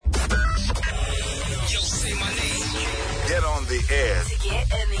Get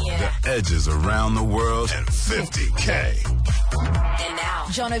in the air. The edges around the world and 50K. And now,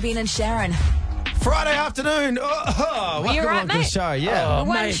 Jono, Ben and Sharyn. Friday afternoon. Welcome You right, along to the mate? show. Yeah.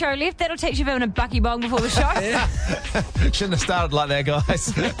 One show left. That'll teach you having a bucky bong before the show. Shouldn't have started like that,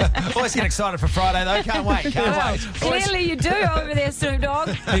 guys. Always get excited for Friday, though. Can't wait. Well, clearly you do over there, Snoop Dogg.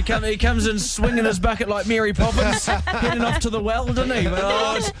 He comes in swinging his bucket like Mary Poppins, heading off to the well, doesn't he?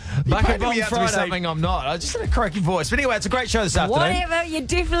 But, it's bucket Painting bong me out to be Friday. something I'm not. I just had a croaky voice. But anyway, it's a great show this afternoon. Whatever, you're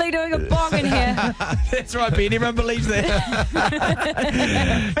definitely doing a bong in here. That's right, Ben. Everyone believes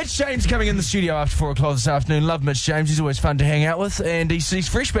that. Mitch James coming in the studio after 4 o'clock this afternoon. Love Mitch James. He's always fun to hang out with, and he's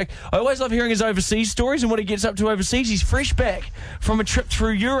fresh back. I always love hearing his overseas stories and what he gets up to overseas. He's fresh back from a trip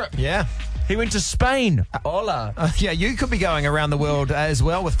through Europe. Yeah. He went to Spain. Hola. Yeah, you could be going around the world as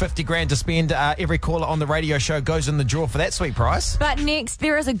well with 50 grand to spend. Every caller on the radio show goes in the draw for that sweet prize. But next,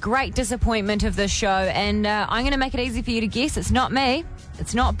 there is a great disappointment of this show, and I'm going to make it easy for you to guess. It's not me.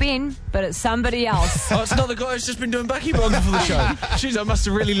 It's not Ben, but it's somebody else. Oh, it's not the guy who's just been doing bucky bong for the show. Jeez, I must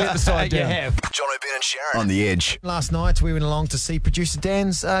have really let the side down. You have. Jono, Ben and Sharyn. On the edge. Last night, we went along to see producer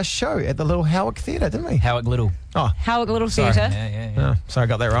Dan's show at the Little Howick Theatre, didn't we? Howick Little. Oh, Howick Little Theatre. Yeah. oh, sorry, I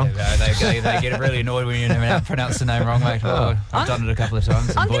got that wrong. They get really annoyed when you pronounce the name wrong, mate. Oh, I've done it a couple of times.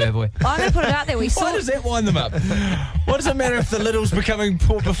 And I'm boy, oh boy. going to put it out there. Why does that wind them up? What does it matter if the little's becoming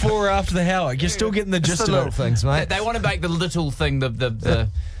before or after the Howick? You're still getting the Just gist the of little it. things, mate. They want to make the little thing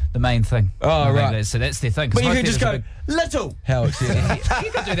the main thing. Oh, I think right. So that's their thing. But you can just go, little Howick Theatre.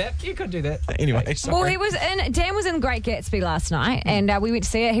 You could do that. You could do that. Anyway, sorry. Well, Dan was in Great Gatsby last night, and we went to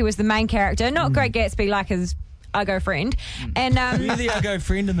see it. He was the main character, not Great Gatsby like his Uggo friend. And You're the Uggo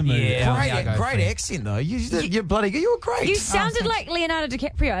friend in the movie. Yeah. Great, great accent, though. You're bloody good. You were great. you sounded like Leonardo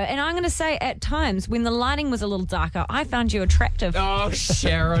DiCaprio, and I'm going to say at times when the lighting was a little darker, I found you attractive. Oh,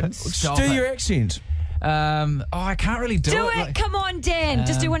 Sharyn. Stop Do it. your accent. I can't really do Do it. it! Come on, Dan.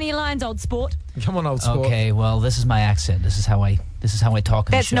 Just do one of your lines, old sport. Come on, old sport. Okay, well, this is my accent. This is how I talk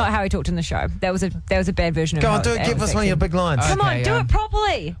in That's the show. not how he talked in the show. That was a bad version of Go how on, do it. Give us one of your big lines. Come on, Okay, do it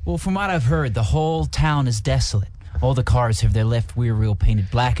properly. Well, from what I've heard, the whole town is desolate. All the cars have their left rear wheel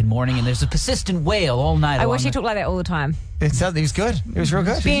painted black and mourning, and there's a persistent wail all night. I along wish he the- talked like that all the time. He was good. He was real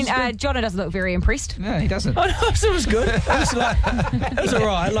good. Ben, Jono doesn't look very impressed. No, he doesn't. Oh, no, it was good. It was all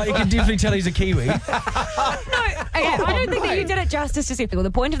right. Like, you can definitely tell he's a Kiwi. No, okay, I don't think that you did it justice to Steve. The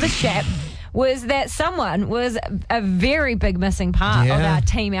point of this chat was that someone was a very big missing part of Yeah. our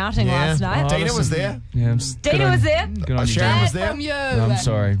team outing last night. Dina was there. Yeah, Dina was there. Good on you. Sharyn was Bad there. from you. No, I'm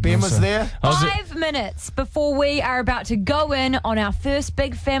sorry. Ben I'm was sorry. there. I was 5 minutes before we are about to go in on our first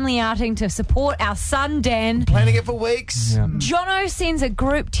big family outing to support our son Dan, Planning it for weeks. Yeah. Jono sends a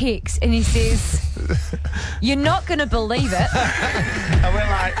group text and he says, "You're not going to believe it." And we're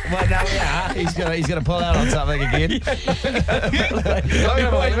like, well, no, we are. He's gonna pull out on something again. I'm gonna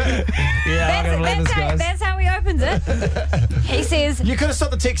believe it. Yeah, I'm gonna believe this, guys. That's how he opens it. He says, You could have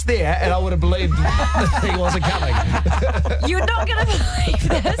stopped the text there, and I would have believed he wasn't coming. "You're not going to believe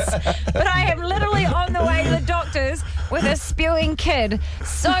this, but I am literally on the way to the doctors with a spewing kid.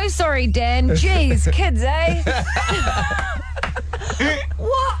 So sorry, Dan. Jeez, kids, eh?"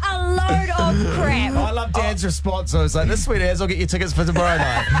 What a load of crap. I love Dan's response. I was like, "This sweet ass will get you tickets for tomorrow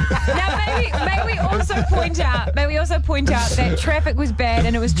night." Now, may we also point out that traffic was bad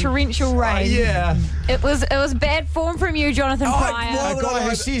and it was torrential rain. Yeah. It was bad form from you, Jonathan Pryor. A guy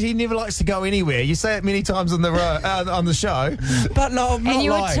who says he never likes to go anywhere. You say it many times on the show. But no, I'm not And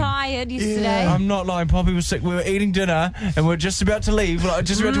you were lying. tired yesterday. I'm not lying. Poppy was sick. We were eating dinner and we are just about to leave. Like,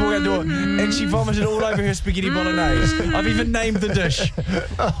 just about to walk out the door, and she vomited all over her spaghetti bolognese. I've even named the dish.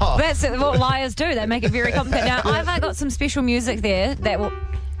 That's what liars do. They make it very complicated. Now, I've got some special music there that will...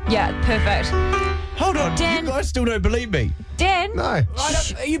 Yeah, perfect. Hold on, Dan- you guys still don't believe me. Dan, No.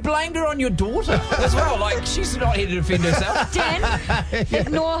 You blamed her on your daughter as well. Like, she's not here to defend herself. Dan,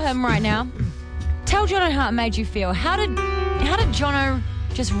 ignore him right now. Tell Jono how it made you feel. How did Jono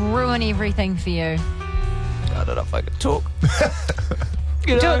just ruin everything for you? I don't know if I can talk.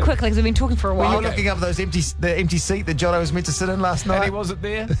 Do it quickly because we've been talking for a Well, while. you're looking up the empty seat that Jono was meant to sit in last And he night. wasn't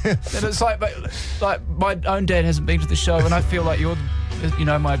there. And it's like my own dad hasn't been to the show, and I feel like you're,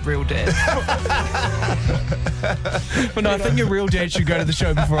 my real dad. But no, I think your real dad should go to the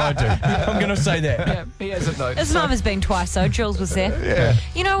show before I do. I'm going to say that. Yeah, he hasn't though. His mum has been twice, so Jules was there. Yeah.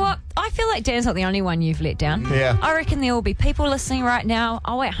 You know what? I feel like Dan's not the only one you've let down. Yeah. I reckon there will be people listening right now.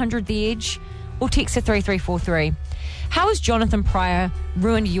 0800 The Edge or text to 3343. How has Jonathan Pryor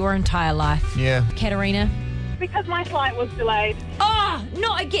ruined your entire life? Yeah. Katerina? Because my flight was delayed. Oh,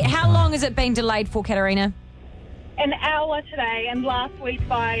 not again. How long has it been delayed for, Katerina? an hour today and last week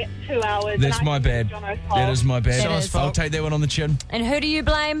by 2 hours. That's and I my think bad. it's Jono's fault. That is my bad. It is. I'll take that one on the chin. And who do you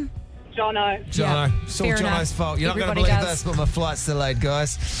blame? Jono. Jono. It's all fair Jono's enough. fault. You're not going to Everybody believe does. this, but my flight's delayed,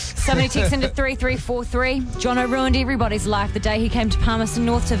 guys. Somebody texts into 3343. Jono ruined everybody's life the day he came to Palmerston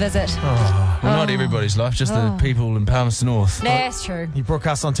North to visit. Well, not everybody's life, just the people in Palmerston North. That's true. He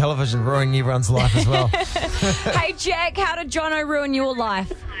broadcasts on television, ruining everyone's life as well. Hey, Jack, how did Jono ruin your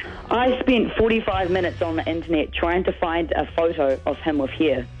life? I spent 45 minutes on the internet trying to find a photo of him with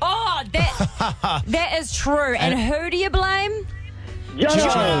hair. Oh, that is true. And who do you blame?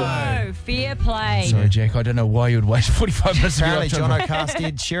 Jono. Fair play. Sorry, Jack, I don't know why you would waste 45 minutes of your Apparently, life trying Jono cast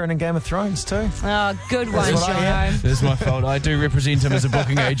Ed Sheeran in Game of Thrones too. Oh, good one, what I Jono. That's my fault. I do represent him as a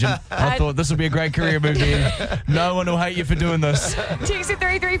booking agent. I thought this would be a great career move, Ian. No one will hate you for doing this. Text at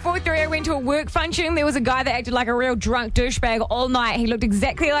 3343. I went to a work function. There was a guy that acted like a real drunk douchebag all night. He looked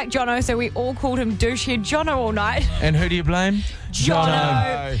exactly like Jono, so we all called him Douchehead Jono all night. And who do you blame?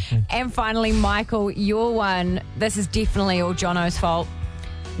 Jono. And finally, Michael, your one. This is definitely all Jono's fault.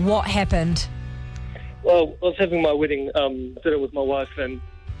 What happened? Well, I was having my wedding dinner with my wife and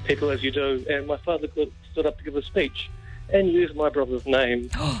people as you do, and my father stood up to give a speech and used my brother's name.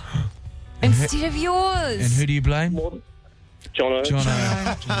 Instead of yours. And who do you blame? Jono.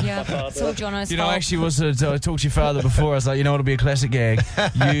 Yeah, it's all Jono's You know, fault. I actually was I talked to your father before. I was like, you know, it'll be a classic gag.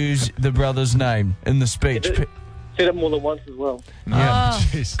 Use the brother's name in the speech. Said it more than once as well. Yeah, Oh.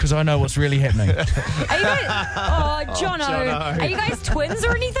 because I know what's really happening. Are you guys, Jono. Are you guys twins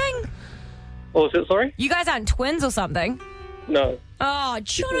or anything? Oh, is it, sorry? You guys aren't twins or something? No. Oh,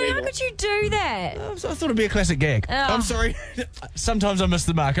 Jono, how could you do that? I thought it'd be a classic gag. Oh. I'm sorry. Sometimes I miss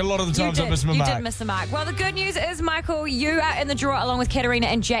the mark. A lot of the times I miss my You mark. did miss the mark. Well, the good news is, Michael, you are in the draw along with Katerina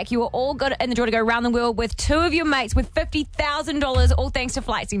and Jack. You are all good in the draw to go around the world with two of your mates with $50,000, all thanks to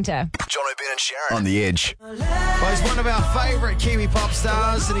Flight Centre. Jono, Ben and Sharyn on the edge. Well, he's one of our favourite Kiwi pop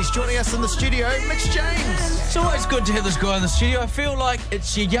stars, and he's joining us in the studio, Mitch James. It's always good to have this guy in the studio. I feel like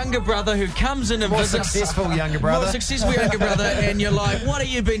it's your younger brother who comes in and More visits. successful younger brother. More successful younger brother, and you're like, what have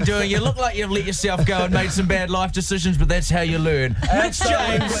you been doing? You look like you've let yourself go and made some bad life decisions, but that's how you learn. Mitch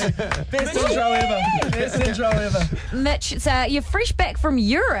James. Best intro ever. Best intro ever. Mitch, you're fresh back from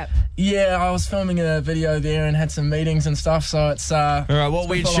Europe. Yeah, I was filming a video there and had some meetings and stuff, so it's All right, what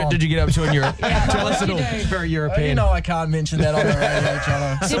weird shit did you get up to in Europe? Tell us it all. It's very European. You know I can't mention that on the radio,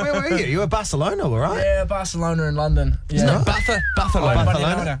 Jono. So where were you? You were Barcelona, all right? Yeah, Barcelona and London. Yeah. No, Barcelona.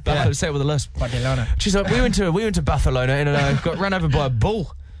 Barcelona. Barcelona. Say it with a lisp. Barcelona. She's like, we went to Barcelona and got run over by a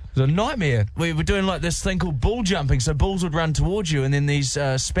bull. It was a nightmare. We were doing like this thing called bull jumping, so bulls would run towards you, and then these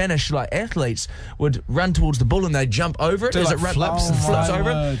Spanish like athletes would run towards the bull and they'd jump over it Do as like it run, flips and flips my over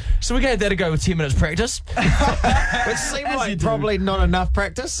it. word. So we gave that a go with 10 minutes practice. It seemed like probably not enough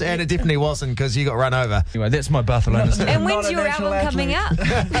practice, and it definitely wasn't because you got run over. Anyway, that's my Barcelona story. And Not when's a your national album coming out?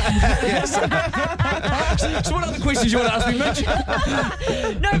 So what other questions you want to ask me,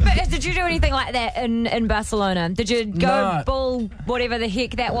 Mitch? No, but did you do anything like that in Barcelona? Did you go No. bull, whatever the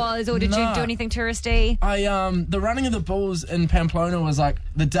heck that was, or did you No. do anything touristy? The running of the bulls in Pamplona was like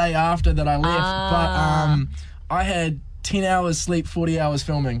the day after that I left, but I had 10 hours sleep, 40 hours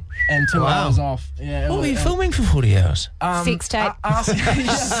filming, and 2 hours off. Yeah. What were you filming for 40 hours? Sex tape.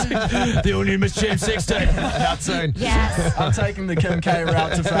 The all new Mitch James sex tape. Out soon. Yes. I'm taking the Kim K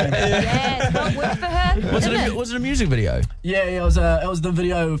route to fame. Yes. Well, worked for her. Was it a music video? Yeah, it was the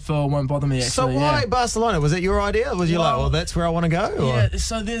video for Won't Bother Me, actually. So why yeah. Barcelona? Was it your idea? Was you like, Well, that's where I want to go? Or? Yeah,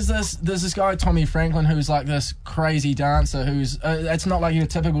 so there's this guy Tommy Franklin who's like this crazy dancer who's it's not like your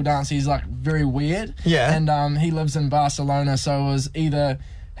typical dancer. He's like very weird. Yeah. And he lives in Barcelona, so it was either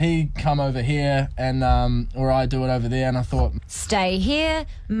he come over here and or I do it over there. And I thought, Stay here,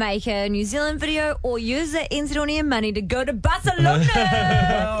 make a New Zealand video, or use the NZ money to go to Barcelona.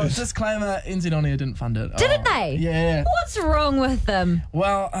 well, disclaimer: NZ On Air didn't fund it. Didn't they? Yeah. What's wrong with them?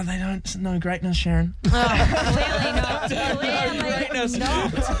 Well, they don't know greatness, Sharon. Clearly not. Greatness.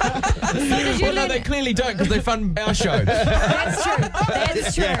 Not. So did you Well, no, let they clearly don't because they fund our show. That's true.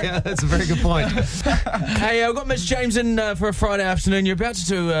 That's true. Yeah, that's a very good point. Hey, I've got Mitch James in for a Friday afternoon. You're about to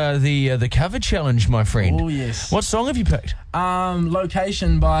do the cover challenge, my friend. Oh yes. What song have you picked?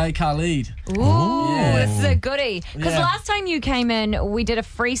 Location by Khalid. Ooh, Yeah. this is a goodie. Because Yeah. last time you came in, we did a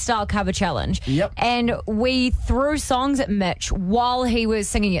freestyle cover challenge. Yep. And we threw songs at Mitch while he was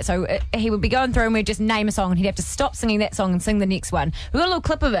singing it. So he would be going through and we'd just name a song and he'd have to stop singing that song and sing the next one. We got a little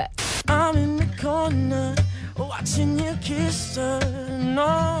clip of it. I'm in the corner watching you kiss her.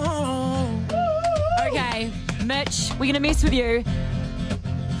 No. Okay, Mitch, we're going to mess with you.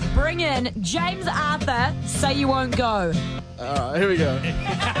 Bring in James Arthur, Say You Won't Go. All right, here we go.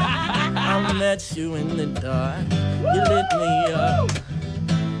 I met you in the dark. You lit me up.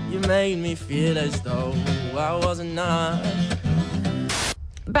 You made me feel as though I was not.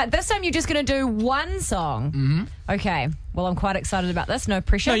 But this time you're just going to do one song. Mm-hmm. Okay. Well, I'm quite excited about this. No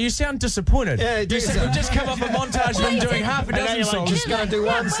pressure. No, you sound disappointed. Yeah, you just come off a montage of him doing half a dozen songs. Just going to do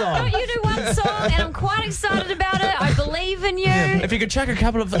one song. Don't you do one song? And I'm quite excited about it. I believe in you. If you could chuck a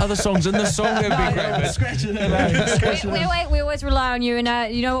couple of other songs in this song, that would be great. Scratch it. We always rely on you.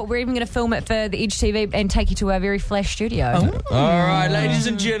 And you know what? We're even going to film it for the Edge TV and take you to our very flash studio. All right, ladies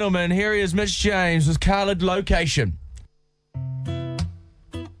and gentlemen, here he is, Mitch James with Coloured Location.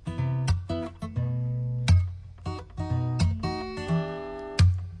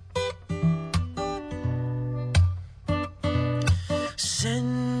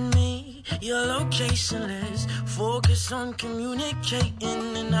 Send me your location, let's focus on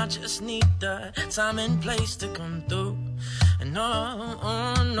communicating, and I just need the time and place to come through. And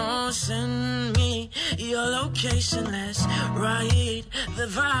no, send me your location, let's ride the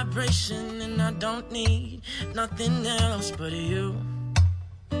vibration, and I don't need nothing else but you.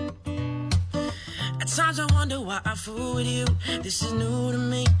 At times I wonder why I fool with you. This is new to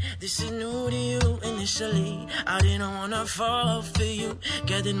me, this is new to you. Initially, I didn't wanna fall for you.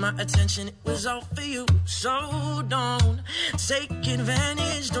 Getting my attention, it was all for you. So don't take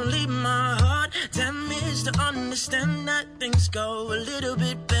advantage, don't leave my heart damaged. To understand that things go a little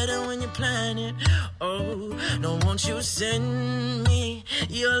bit better when you plan it. Oh, no, won't you send me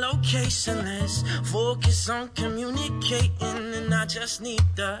your location? Let's focus on communicating, and I just need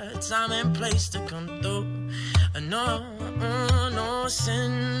the time and place to come through. No,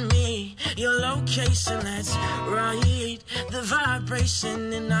 send me your location. Let's ride the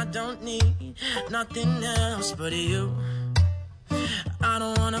vibration, and I don't need nothing else but you. I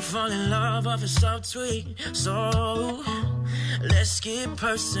don't wanna fall in love off a subtweet, so let's get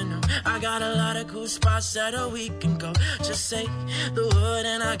personal. I got a lot of cool spots that we can go. Just say the word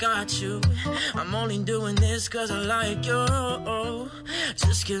and I got you. I'm only doing this cause I like you.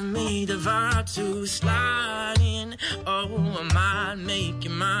 Just give me the vibe to slide in. Oh, I might make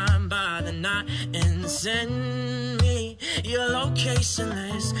you mine by the night. And send me your location.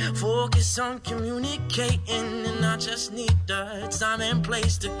 Let's focus on communicating, and I just need the time and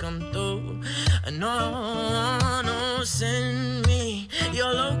place to come through. No, send me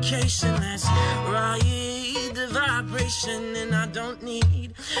your location. Let's ride the vibration, and I don't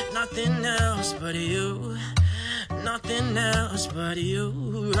need nothing else but you. Nothing else but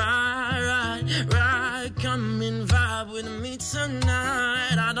you. Ride, come and vibe with me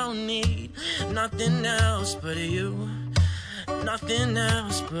tonight. I don't need nothing else but you. Nothing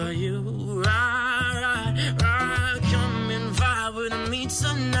else but you. Ride, come and vibe with me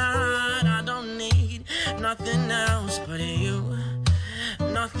tonight. I don't need nothing else but you.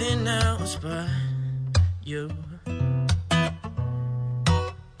 Nothing else but you.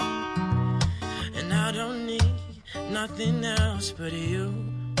 And I don't need nothing else but you.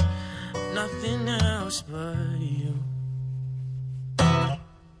 Nothing else but you.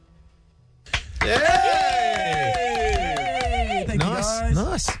 Yay! Thank you, guys.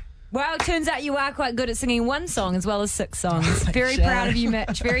 Nice. Well, it turns out you are quite good at singing one song as well as 6 songs. Very proud of you,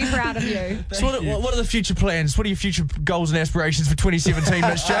 Mitch. Very proud of you. So what are the future plans? What are your future goals and aspirations for 2017,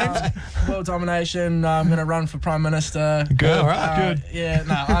 Mitch James? World domination. I'm going to run for Prime Minister. Good. All right. Good. Yeah,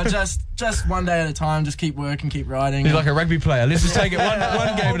 no, I just one day at a time, just keep working, keep riding. You're like a rugby player. Let's just take it one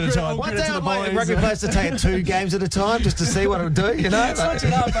game at a time. One day I'd like rugby players to take it 2 games at a time just to see what it'll do, you know? Switch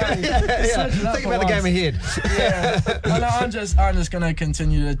it up, baby. Think about the game ahead. Yeah. I'm just going to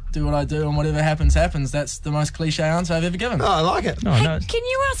continue to do what I do, and whatever happens, happens. That's the most cliche answer I've ever given. Oh, I like it. No, Hey, no. can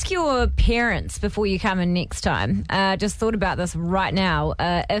you ask your parents before you come in next time? Just thought about this right now.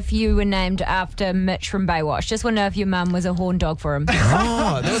 If you were named after Mitch from Baywatch, just want to know if your mum was a horn dog for him.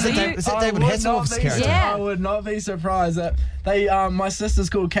 Oh, that was is that David Hasselhoff's character? Yeah. I would not be surprised. That they, my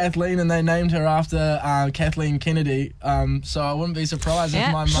sister's called Kathleen, and they named her after Kathleen Kennedy. So I wouldn't be surprised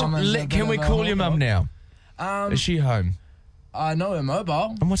if my mum is. Can we call your mum now? Is she home? I know her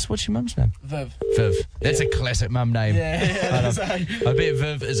mobile. And what's your mum's name? Viv. Viv. That's a classic mum name. Yeah. I bet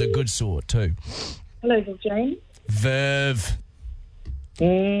Viv is a good sort too. Hello, this is Jane. Viv.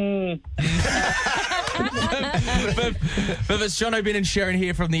 Viv, it's Jono, Ben and Sharyn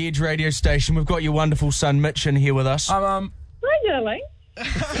here from the Edge radio station. We've got your wonderful son Mitch in here with us. Hi, darling.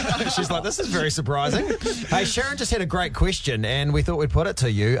 She's like, this is very surprising. Hey, Sharyn just had a great question, and we thought we'd put it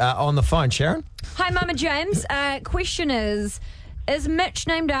to you on the phone. Sharyn? Hi, Mama James. Question is Mitch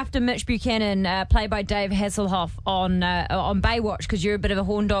named after Mitch Buchanan, played by Dave Hasselhoff on Baywatch, because you're a bit of a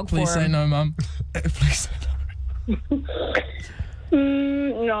horn dog Please for say him? no, Mum. Please say no.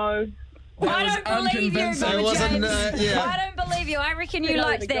 No. I don't believe you, unconvincing. Mama It wasn't, James. yeah. I don't believe you. I reckon you know who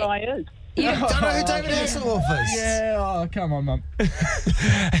liked the that. guy is. You, Don't know who David Hasselhoff is. Yeah, oh, come on, Mum. No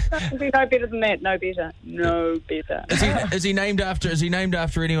better than that. No better. No better. Is he named after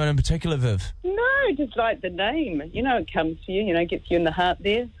anyone in particular, Viv? No, just like the name. You know, it comes to you. You know, gets you in the heart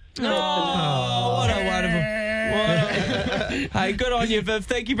there. Oh, what a wonderful. Hey, good on you, Viv.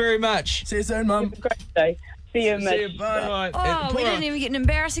 Thank you very much. See you soon, Mum. Have a great day. See you, See you, Mitch. bye. oh, we didn't even get an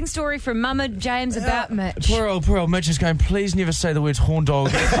embarrassing story from Mama James about Mitch. Poor old Mitch is going, please never say the words horn dog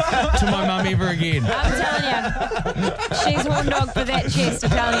to my mum ever again. I'm telling you, she's horn dog for that chest, I'm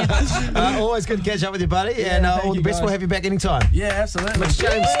telling you. Always good to catch up with you, buddy. And thank all the you, best. guys. We'll have you back anytime. Yeah, absolutely. Mitch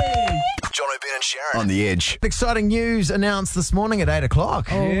James. Jono, Ben and Sharyn on the Edge. Exciting news announced this morning at 8 o'clock.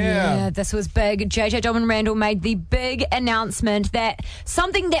 Oh, yeah, this was big. JJ Dom and Randall made the big announcement that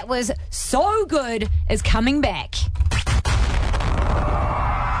something that was so good is coming back.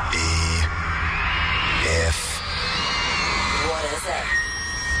 What is it?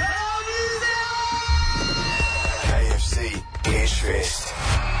 KFC Edgefest.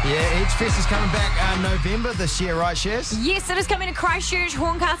 Yeah, Edgefest is coming back November this year, right, Shez? Yes, it is coming to Christchurch,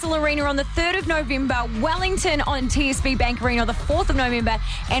 Horncastle Arena on the 3rd of November, Wellington on TSB Bank Arena on the 4th of November,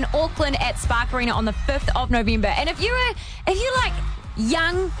 and Auckland at Spark Arena on the 5th of November. And if you're like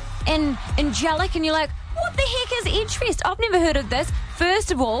young and angelic and you're like, what the heck is Edgefest? I've never heard of this.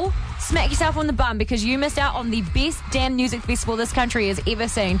 First of all, smack yourself on the bum because you missed out on the best damn music festival this country has ever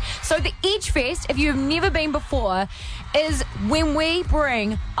seen. So the Edgefest, if you've never been before, is when we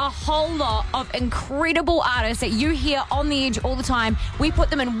bring a whole lot of incredible artists that you hear on the Edge all the time. We put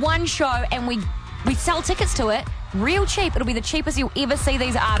them in one show and we sell tickets to it real cheap. It'll be the cheapest you'll ever see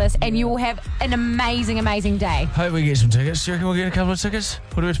these artists, and you will have an amazing, amazing day. Hope we get some tickets. Do you reckon we'll get a couple of tickets?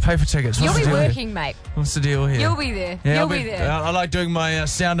 What do we have to pay for tickets? You'll What's be the deal working, mate. Here? What's the deal here? You'll be there. Yeah, You'll be there. I like doing my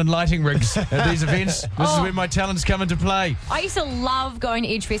sound and lighting rigs at these events. This is where my talents come into play. I used to love going to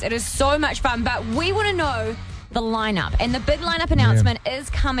Edgefest. It is so much fun, but we want to know the lineup, and the big lineup announcement is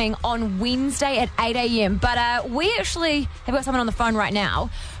coming on Wednesday at 8 a.m. But we actually have got someone on the phone right now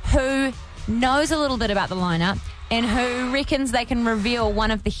who knows a little bit about the lineup and who reckons they can reveal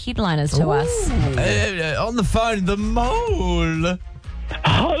one of the headliners to us. On the phone, the mole.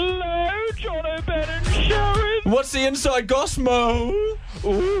 Hello, Jono, Ben and Sharyn. What's the inside goss, mole?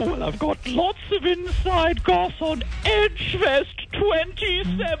 Ooh, well, I've got lots of inside goss on Edgefest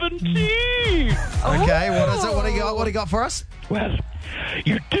 2017. Okay, what is it? What do you got? What do you got for us? Well,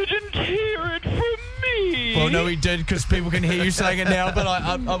 you didn't hear it from me. Well, no, we did, because people can hear you saying it now, but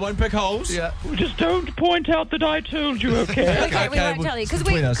I won't pick holes. Yeah. Just don't point out that I told you, okay? Okay, we won't tell you because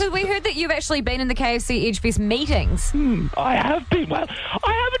between us. we heard that you've actually been in the KFC Edgefest meetings. I have been. Well,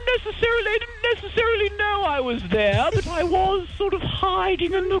 I didn't necessarily know I was there, but I was sort of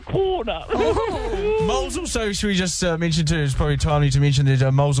hiding in the corner. Mole's also, should we just mention too, it's probably timely to mention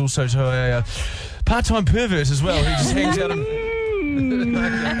that Mole's also a part-time pervert as well. He just hangs out and...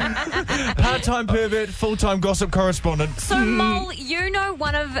 Part-time pervert, full-time gossip correspondent. So, Mole, you know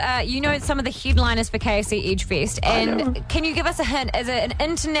some of the headliners for KFC Edgefest, and can you give us a hint? Is it an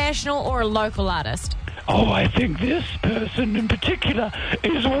international or a local artist? Oh, I think this person in particular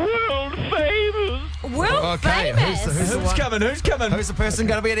is world famous. World famous? Who's the Who's one? coming? Who's coming? Who's the person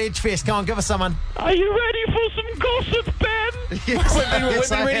going to be at Edgefest? Come on, give us someone. Are you ready for some gossip, Ben? Yes, We've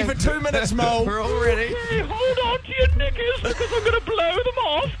been ready for 2 minutes, Mole. We're all ready. Hey, hold on to your knickers because I'm going to blow them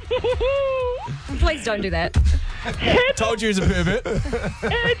off. Please don't do that. Told you he was a pervert.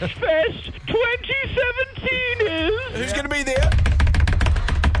 Edgefest 2017 is Who's going to be there?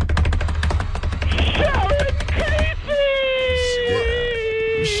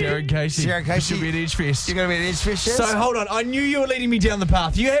 Sharyn Casey. Sharyn Casey. Should be at Edgefest. You're going to be at Edgefest, Shez? So hold on, I knew you were leading me down the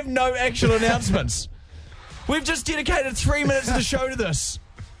path. You have no actual announcements. We've just dedicated 3 minutes of the show to this.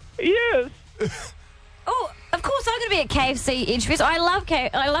 Yes. Oh, of course I'm going to be at KFC Edgefest. I love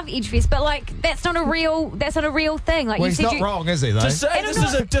Edgefest, but like that's not a real thing. Like Well, you he's said, not wrong, is he, though? To say this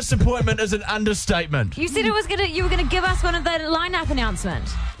is a disappointment is an understatement. you said you were going to give us one of the lineup announcement.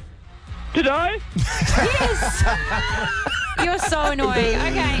 Did I? Yes. You're so annoying.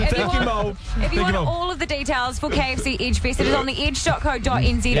 Okay, Thank you, Mole. If you Thank want Mole. all of the details for KFC Edgefest, it is on the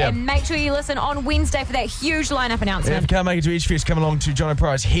edge.co.nz, and make sure you listen on Wednesday for that huge lineup And if announcement. you can't make it to Edgefest, come along to Jono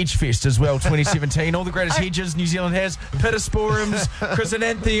Price Hedgefest as well, 2017. All the greatest hedges New Zealand has. Pittosporums,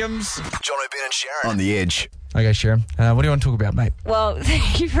 chrysanthemums. Jono, Ben and Sharyn on the Edge. Okay, Sharyn. What do you want to talk about, mate? Well,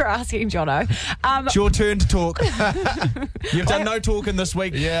 thank you for asking, Jono. It's your turn to talk. You've done no talking this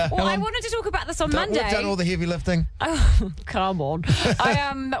week. Yeah. Well, I wanted to talk about this on Monday. We've done all the heavy lifting. Oh, come on.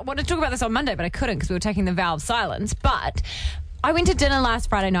 I wanted to talk about this on Monday, but I couldn't because we were taking the vow of silence. But I went to dinner last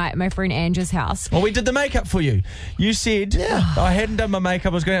Friday night at my friend Angie's house. Well, we did the makeup for you. You said I hadn't done my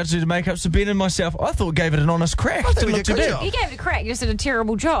makeup. I was going out to do the makeup. So Ben and myself, I thought gave it an honest crack. I think we Look did a to good do. job. You gave it a crack. You just did a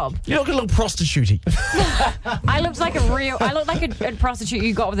terrible job. You look a little prostitute-y. I looked like a prostitute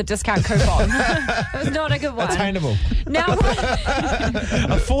you got with a discount coupon. It was not a good one. Attainable. Now,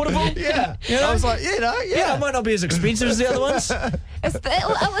 Affordable. Yeah. You know? I was like, Yeah, it might not be as expensive as the other ones. it was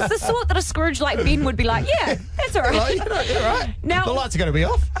the sort that a Scrooge like Ben would be like, yeah, that's all right. You're right. Now, The lights are going to be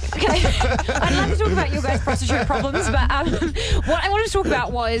off. okay, I'd love to talk about your guys' prostitute problems, but what I wanted to talk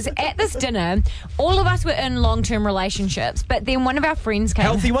about was at this dinner, all of us were in long-term relationships, but then one of our friends came.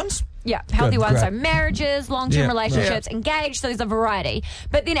 Healthy ones? Yeah, healthy Good, ones. great. So marriages, long-term Yeah. relationships, engaged, so there's a variety.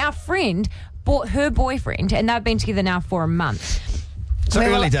 But then our friend bought her boyfriend, and they've been together now for a month. So We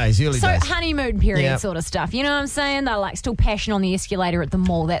were early like- days. So honeymoon period Yeah. sort of stuff. You know what I'm saying? They're like still passion on the escalator at the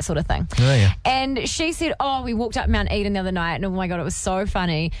mall, that sort of thing. Oh, yeah. And she said, we walked up Mount Eden the other night, and oh my God, it was so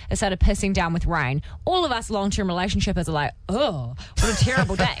funny. It started pissing down with rain. All of us long-term relationshipers are like, oh, what a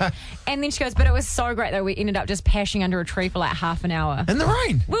terrible day. And then she goes, but it was so great that we ended up just pashing under a tree for like half an hour. In the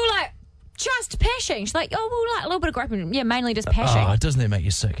rain. We were like, just pashing. She's like, we were like a little bit of groping. Yeah, mainly just pashing. Oh, doesn't that make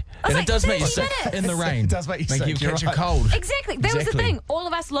you sick? I was And like, it does make you 30 sick minutes. in the rain. It does make you sick, you you're catch a right. cold. Exactly. That was the Exactly. thing. All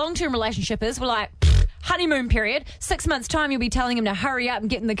of us long-term relationshipers were like, honeymoon period, 6 months' time, you'll be telling him to hurry up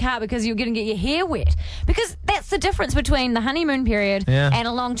and get in the car because you're going to get your hair wet. Because that's the difference between the honeymoon period and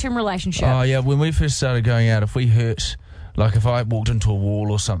a long-term relationship. Oh, yeah, when we first started going out, if we hurt, like if I walked into a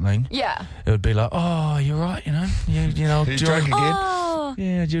wall or something, Yeah. it would be like, oh, you're right, you know. You know, You do you drunk want- again? Oh,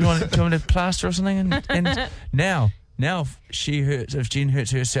 Yeah, do you want me to plaster or something? And now if Jen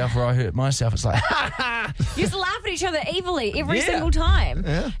hurts herself or I hurt myself, it's like, you just laugh at each other evilly every Yeah. single time.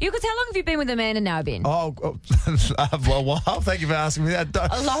 Yeah. Because how long have you been with Amanda now, Ben? Oh, well, a while. Thank you for asking me that.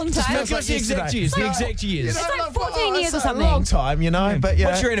 A long time. Feels like the exact yesterday. years. The No, exact years. It's like 14 well, years or it's something. A long time, you know. But yeah,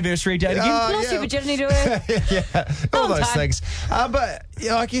 What's your anniversary date again? Lost your virginity to her. yeah, all Long those time. things. But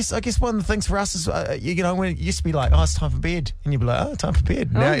yeah, I guess one of the things for us is you know, when it used to be like, it's time for bed, and you'd be like, time for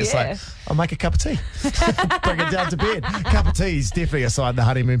bed. Now it's yeah. like, I'll make a cup of tea, bring it down to bed. Cup of tea is definitely a sign the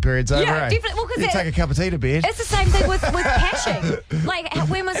honeymoon period's over. Yeah, eh? definitely. Well, 'cause you it- take a cup of tea to bed. It's the same thing with pashing. Like,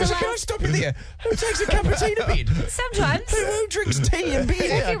 when was the So can I last... stop you there? Who takes a cup of tea to bed? Sometimes. Who drinks tea in bed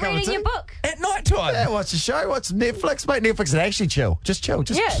If a you're cup of reading tea. your book. at night time? Yeah, watch a show, watch Netflix, mate. Netflix is actually chill. Just chill.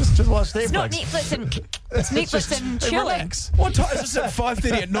 Just watch Netflix. It's not Netflix and... It's Netflix and chilling. Relax. What time is this at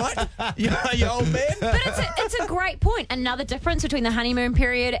 5:30 at night? You old man. But it's a great point. Another difference between the honeymoon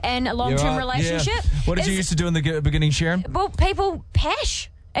period and a long-term relationship. Yeah. What did you is- used to do in the beginning, Sharyn? Well, people pash.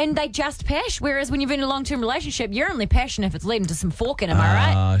 And they just pash, whereas when you're in a long-term relationship, you're only passion if it's leading to some forking. Am I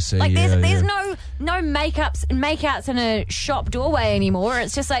right? I see, Like yeah, there's yeah. no makeouts in a shop doorway anymore.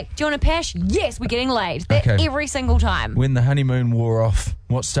 It's just like, do you want to pash? Yes, we're getting laid. That Okay. every single time. When the honeymoon wore off,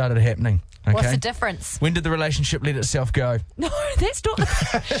 what started happening? Okay. What's the difference? When did the relationship let itself go? No, that's not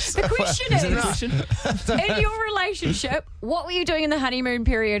the question. Is it a question? In your relationship, what were you doing in the honeymoon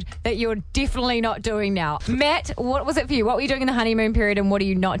period that you're definitely not doing now? Matt, what was it for you? What were you doing in the honeymoon period and what are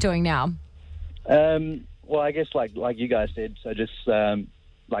you not doing now? Well, I guess like you guys said, so just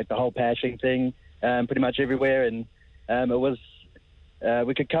like the whole pashing thing, pretty much everywhere, and it was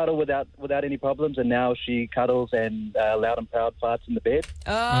we could cuddle without any problems, and now she cuddles and loud and proud farts in the bed.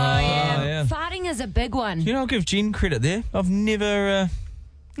 Oh, yeah. yeah. Farting is a big one. You know, I'll give Jen credit there. I've never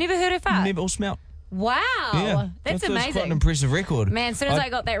Never heard her fart? never or smelt. Wow. Yeah, That's quite an amazing. impressive record. Man, as soon as I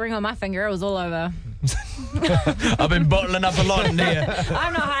got that ring on my finger, it was all over. I've been bottling up a lot in here.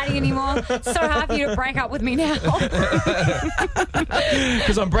 I'm not hiding anymore. So hard for you to break up with me now.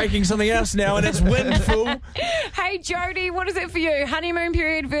 Because I'm breaking something else now, and it's windful. Hey, Jody, what is it for you? Honeymoon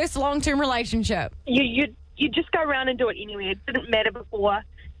period versus long-term relationship? You just go around and do it anyway. It didn't matter before.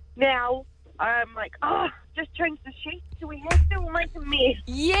 Now I'm like, just change the sheets. Do we have to? We'll make a mess.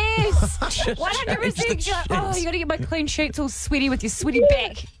 Yes. Just 100%. change the You're like, sheets. you got to get my clean sheets all sweaty with your sweaty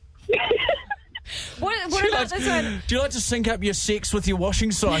back. What about this one? Do you like to sync up your sex with your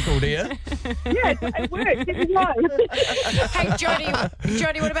washing cycle, dear? Yes, it works. This is nice. Hey,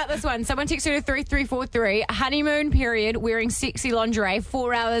 Jody, what about this one? Someone texted her 3343. Honeymoon period wearing sexy lingerie.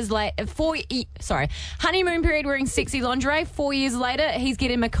 4 hours later. Honeymoon period wearing sexy lingerie. 4 years later, he's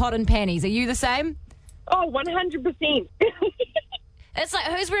getting my cotton panties. Are you the same? Oh, 100%. It's like,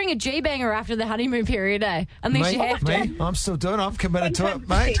 who's wearing a G-banger after the honeymoon period, eh? Unless you have to. Me, I'm still doing it. I'm committed to it,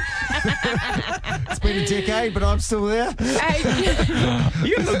 mate. It's been a decade, but I'm still there. Hey,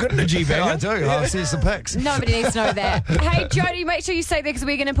 You look good in a G-bag. I do. I've seen some pics. nobody needs to know that. Hey, Jody, make sure you stay there because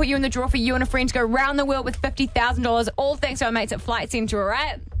we're going to put you in the draw for you and a friend to go round the world with $50,000. All thanks to our mates at Flight Centre, all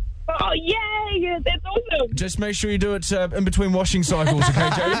right? Oh, yay! That's awesome. Just make sure you do it in between washing cycles, okay,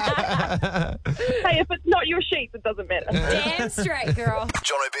 Jody? Hey, if it's not your sheets, it doesn't matter. Damn straight, girl.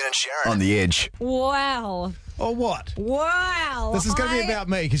 Jono, Ben and Sharyn. On the edge. Wow. Or what? Wow. This is going to be about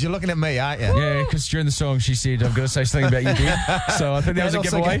me because you're looking at me, aren't you? Yeah, because during the song she said, I'm going to say something about you, Ben. So I think that was a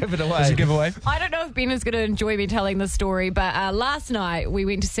also giveaway. gave it away. That was a giveaway. I don't know if Ben is going to enjoy me telling this story, but last night we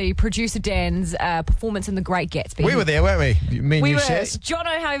went to see producer Dan's performance in The Great Gatsby. We were there, weren't we? Me and We you, were. Shaz.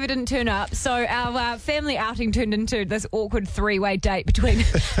 Jono, however, didn't turn up, so our family outing turned into this awkward three-way date between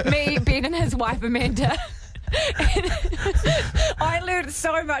me, Ben, and his wife Amanda. I learned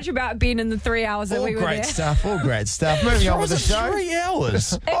so much about Ben in the 3 hours that All we were great there. stuff, all great stuff. Moving on with the show. 3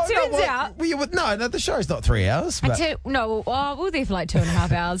 hours. It turns out. No, the show's not 3 hours. But No, we were there for like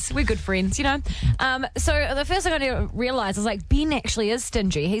 2.5 hours. We're good friends, you know. So the first thing I didn't realise was like Ben actually is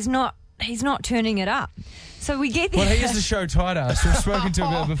stingy. He's not turning it up. So we get there. Well, he is the show tight ass. We've spoken to him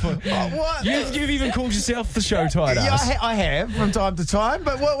about before. what? You've even called yourself the show tight Yeah, ass. I have from time to time,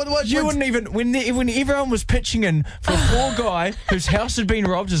 but what You wouldn't even when everyone was pitching in for a poor guy whose house had been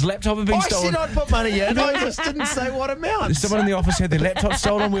robbed, his laptop had been stolen. I said I'd put money in. I just didn't say what amount. Someone in the office had their laptop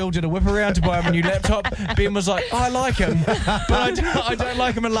stolen. We all did a whip around to buy him a new laptop. Ben was like, I like him, but I don't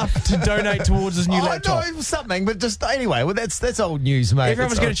like him enough to donate towards his new laptop. No, something, but just anyway. Well, that's old news, mate.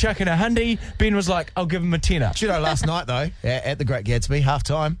 Everyone was going to chuck in a hundy. Ben was like, I'll give him a tenner. Do you know, last night though, at the Great Gatsby, half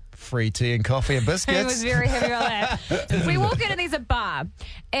time, free tea and coffee and biscuits. He was very happy about that. We walk in and there's a bar,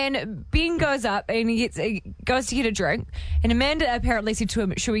 and Ben goes up and he goes to get a drink, and Amanda apparently said to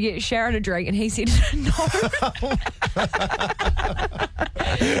him, "Should we get Sharyn a drink?" And he said, "No."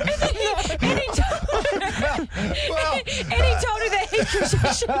 And he told her that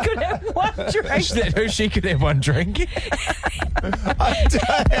she could have one drink. She could have one drink.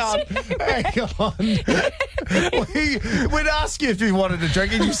 Hang on. We'd ask you if you wanted a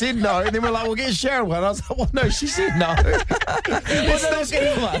drink, and you said no, and then we're like, "We'll get Sharyn one." I was like, "Well, no," she said no.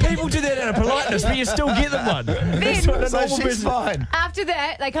 People do that out of politeness, but you still get them one. That's what So normal she's business. fine. After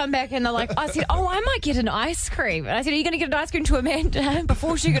that, they come back and they're like, I said, "Oh, I might get an ice cream." And I said, "Are you going to get an ice cream to Amanda?"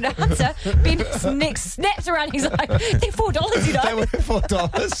 Before she could answer, Ben's neck snaps around. He's like, "They're $4, you know." They were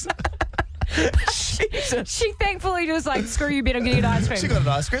 $4. She thankfully was like, "Screw you, Ben, I'm getting an ice cream." She got an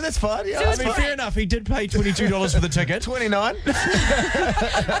ice cream. That's fine. Yeah, So that's it's fine. Fair enough, he did pay $22 for the ticket. 29.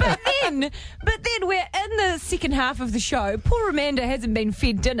 But then we're in the second half of the show. Poor Amanda hasn't been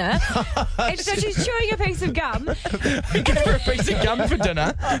fed dinner, and so she's chewing a piece of gum. He gave her a piece of gum for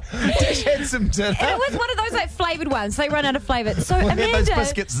dinner. She had some dinner. And it was one of those like flavoured ones. They run out of flavour. So We had those Amanda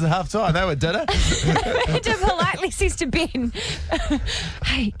biscuits at half time. They were dinner. politely says to Ben,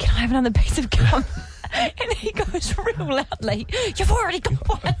 "Hey, can I have another piece of gum?" And he goes real loudly, "You've already got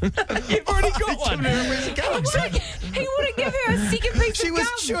one." You've already got one. He wouldn't give her a second piece She of was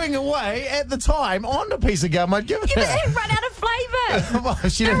gum. chewing away at the time on a piece of gum I'd given Yeah, but her. they run out of flavour. Well,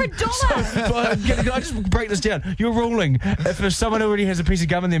 she They're didn't. $1. Can I just break this down? You're ruling if someone already has a piece of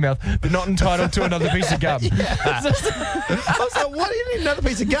gum in their mouth, they're not entitled to another piece of gum. I was like, "What? You need another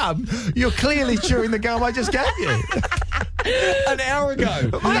piece of gum? You're clearly chewing the gum I just gave you." An hour ago,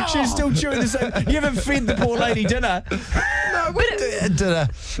 she's still chewing the same. You haven't fed the poor lady dinner. No, we did dinner.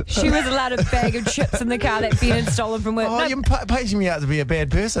 She was allowed a bag of chips in the car that Ben had stolen from work. Oh, No, you're paging me out to be a bad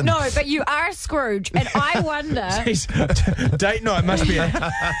person. no, but you are a Scrooge, and I wonder. Jeez, date night must be a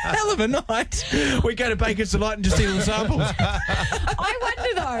hell of a night. We go to Baker's Delight and just eat all the samples. I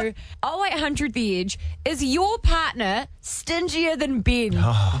wonder though, 0800 The Edge, is your partner stingier than Ben?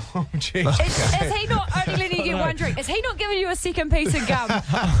 Oh, jeez. Is he not only letting you get one drink? Is he not giving you a second piece of gum?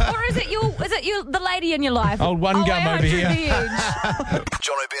 Or is it the lady in your life? Old one gum over 0800 here. The Edge.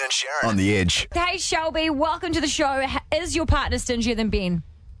 Jono, Ben and Sharyn. On the edge. Hey Shelby, welcome to the show. Is your partner stingier than Ben?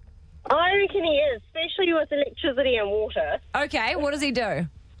 I reckon he is, especially with electricity and water. Okay, what does he do?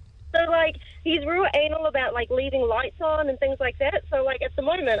 So, like, he's real anal about, like, leaving lights on and things like that. So, like, at the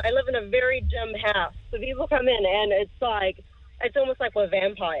moment, I live in a very dim house. So people come in and it's almost like we're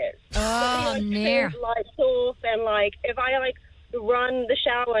vampires. Oh, so he, no. turns lights off, and, like, if I, like, run the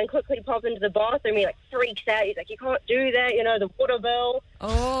shower and quickly pop into the bathroom, he, like, freaks out. He's like, "You can't do that, you know, the water bill."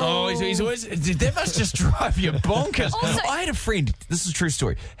 Oh, he's always. That must just drive you bonkers. Also- I had a friend. This is a true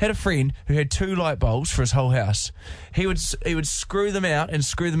story. Had a friend who had 2 light bulbs for his whole house. He would screw them out and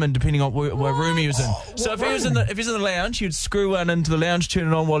screw them in depending on what room he was in. So if he's in the lounge, he'd screw one into the lounge, turn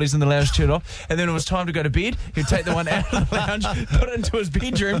it on while he's in the lounge, turn it off, and then when it was time to go to bed, he'd take the one out of the lounge, put it into his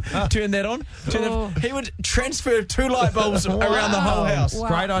bedroom, turn that on. He would transfer 2 light bulbs around the whole house. Wow.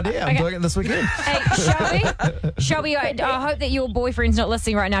 Great idea. I'm Okay. doing it this weekend. Hey, Shelby, I hope that your boyfriend's not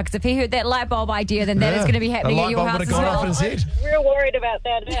listening right now, because if he heard that light bulb idea, then that is going to be happening at your house as well. Real worried about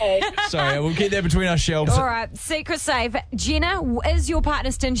that, eh? Sorry, we'll keep that between our shelves. All right, secret safe. Jenna, is your partner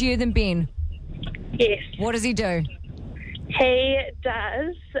stingier than Ben? Yes. What does he do? He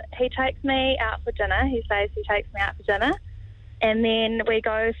does. He takes me out for dinner. He says he takes me out for dinner. And then we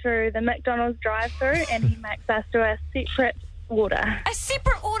go through the McDonald's drive-thru and he makes us do a separate order. A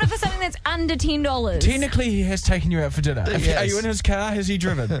separate order for something that's under $10? Technically, he has taken you out for dinner. Yes. Are you in his car? Has he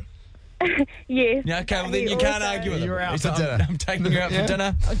driven? Yes. Yeah, okay, well then you can't argue with him. You're out He's for like, dinner. I'm taking you out for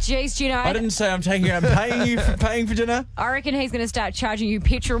dinner. Oh, jeez, Jenna. I didn't say I'm taking you out and paying for dinner. I reckon he's going to start charging you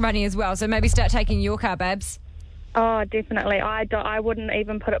petrol money as well, so maybe start taking your car, babes. Oh, definitely. I wouldn't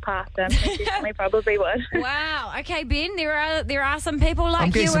even put it past him. He definitely probably would. Wow. Okay, Ben, there are some people like I'm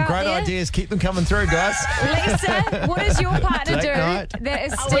you getting some out great there. ideas. Keep them coming through, guys. Lisa, what does your partner Date do night. that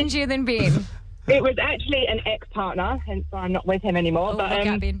is stingier than Ben? It was actually an ex-partner, hence why I'm not with him anymore. Oh, but look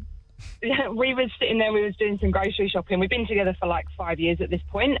out, Ben. we was sitting there, we was doing some grocery shopping. We've been together for like 5 years at this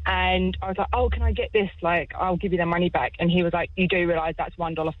point, and I was like, oh, can I get this? Like, I'll give you the money back. And he was like, you do realise that's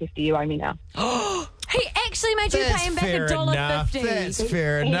 $1.50 you owe me now. He actually made you pay him back $1.50. That's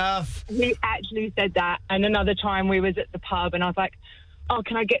fair enough. He actually said that. And another time we was at the pub, and I was like, oh,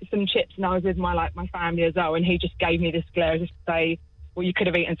 can I get some chips? And I was with my family as well, and he just gave me this glare just to say, well, you could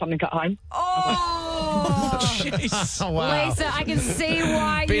have eaten something at home. Oh, jeez. Wow. Lisa, I can see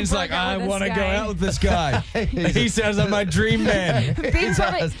why Ben's you like, broke up I with want to this go guy. out with this guy. He sounds like my dream man. Ben's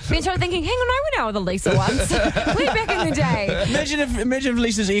probably thinking, hang on, I went out with a Lisa once. Way back in the day. Imagine if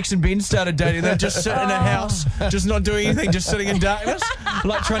Lisa's ex and Ben started dating. They'd just sit in a house, just not doing anything, just sitting in darkness,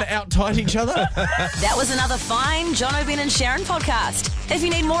 like trying to out-tight each other. That was another fine Jono, Ben and Sharyn podcast. If you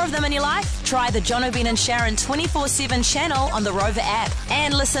need more of them in your life, try the Jono, Ben and Sharyn 24/7 channel on the Rover app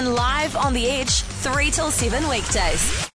and listen live on The Edge 3 till 7 weekdays.